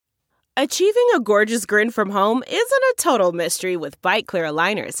Achieving a gorgeous grin from home isn't a total mystery with Byte Clear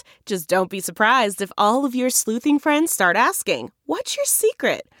aligners. Just don't be surprised if all of your sleuthing friends start asking, "What's your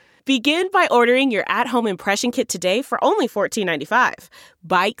secret?" Begin by ordering your at-home impression kit today for only $14.95.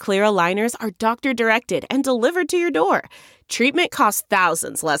 Byte Clear aligners are doctor-directed and delivered to your door. Treatment costs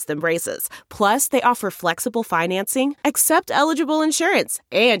thousands less than braces. Plus, they offer flexible financing, accept eligible insurance,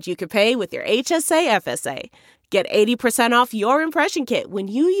 and you can pay with your HSA FSA. Get 80% off your impression kit when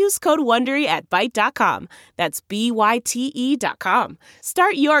you use code WONDERY at Byte.com. That's BYTE.com.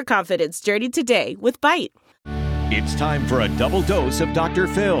 Start your confidence journey today with Byte. It's time for a double dose of Dr.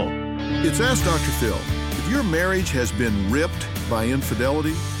 Phil. It's Ask Dr. Phil. If your marriage has been ripped by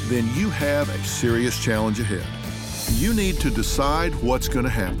infidelity, then you have a serious challenge ahead. You need to decide what's going to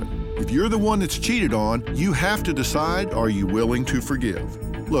happen. If you're the one that's cheated on, you have to decide, are you willing to forgive?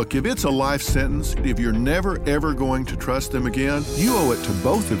 Look, if it's a life sentence, if you're never ever going to trust them again, you owe it to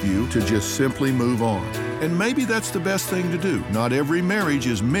both of you to just simply move on. And maybe that's the best thing to do. Not every marriage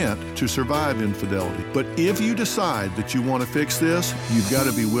is meant to survive infidelity. But if you decide that you want to fix this, you've got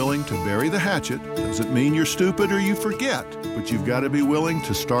to be willing to bury the hatchet. Doesn't mean you're stupid or you forget, but you've got to be willing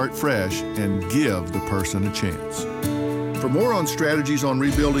to start fresh and give the person a chance. For more on strategies on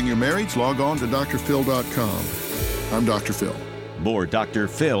rebuilding your marriage, log on to drphil.com. I'm Dr. Phil. More Dr.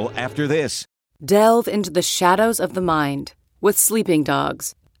 Phil after this. Delve into the shadows of the mind with Sleeping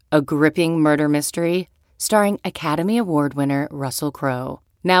Dogs, a gripping murder mystery starring Academy Award winner Russell Crowe.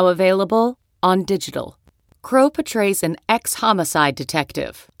 Now available on digital. Crowe portrays an ex-homicide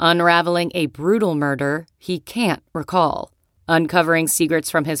detective unraveling a brutal murder he can't recall. Uncovering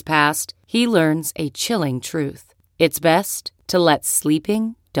secrets from his past, he learns a chilling truth. It's best to let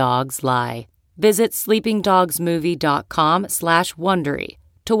sleeping dogs lie. Visit sleepingdogsmovie.com/Wondery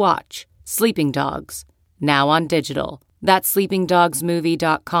to watch Sleeping Dogs, now on digital. That's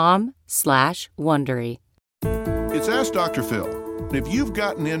sleepingdogsmovie.com/Wondery. It's Ask Dr. Phil. If you've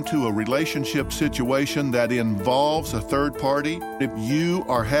gotten into a relationship situation that involves a third party, if you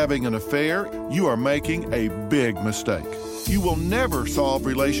are having an affair, you are making a big mistake. You will never solve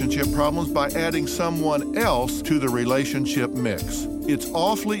relationship problems by adding someone else to the relationship mix. It's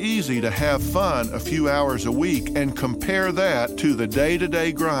awfully easy to have fun a few hours a week and compare that to the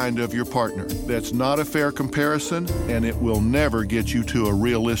day-to-day grind of your partner. That's not a fair comparison, and it will never get you to a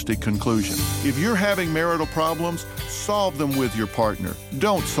realistic conclusion. If you're having marital problems, solve them with your partner.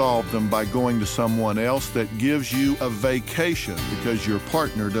 Don't solve them by going to someone else that gives you a vacation because your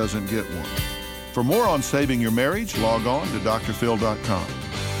partner doesn't get one. For more on saving your marriage, log on to drphil.com.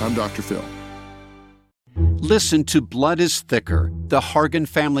 I'm Dr. Phil. Listen to Blood is Thicker, The Hargan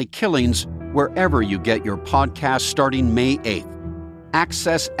Family Killings, wherever you get your podcast starting May 8th.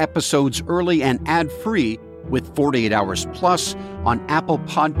 Access episodes early and ad-free with 48 Hours Plus on Apple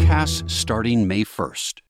Podcasts starting May 1st.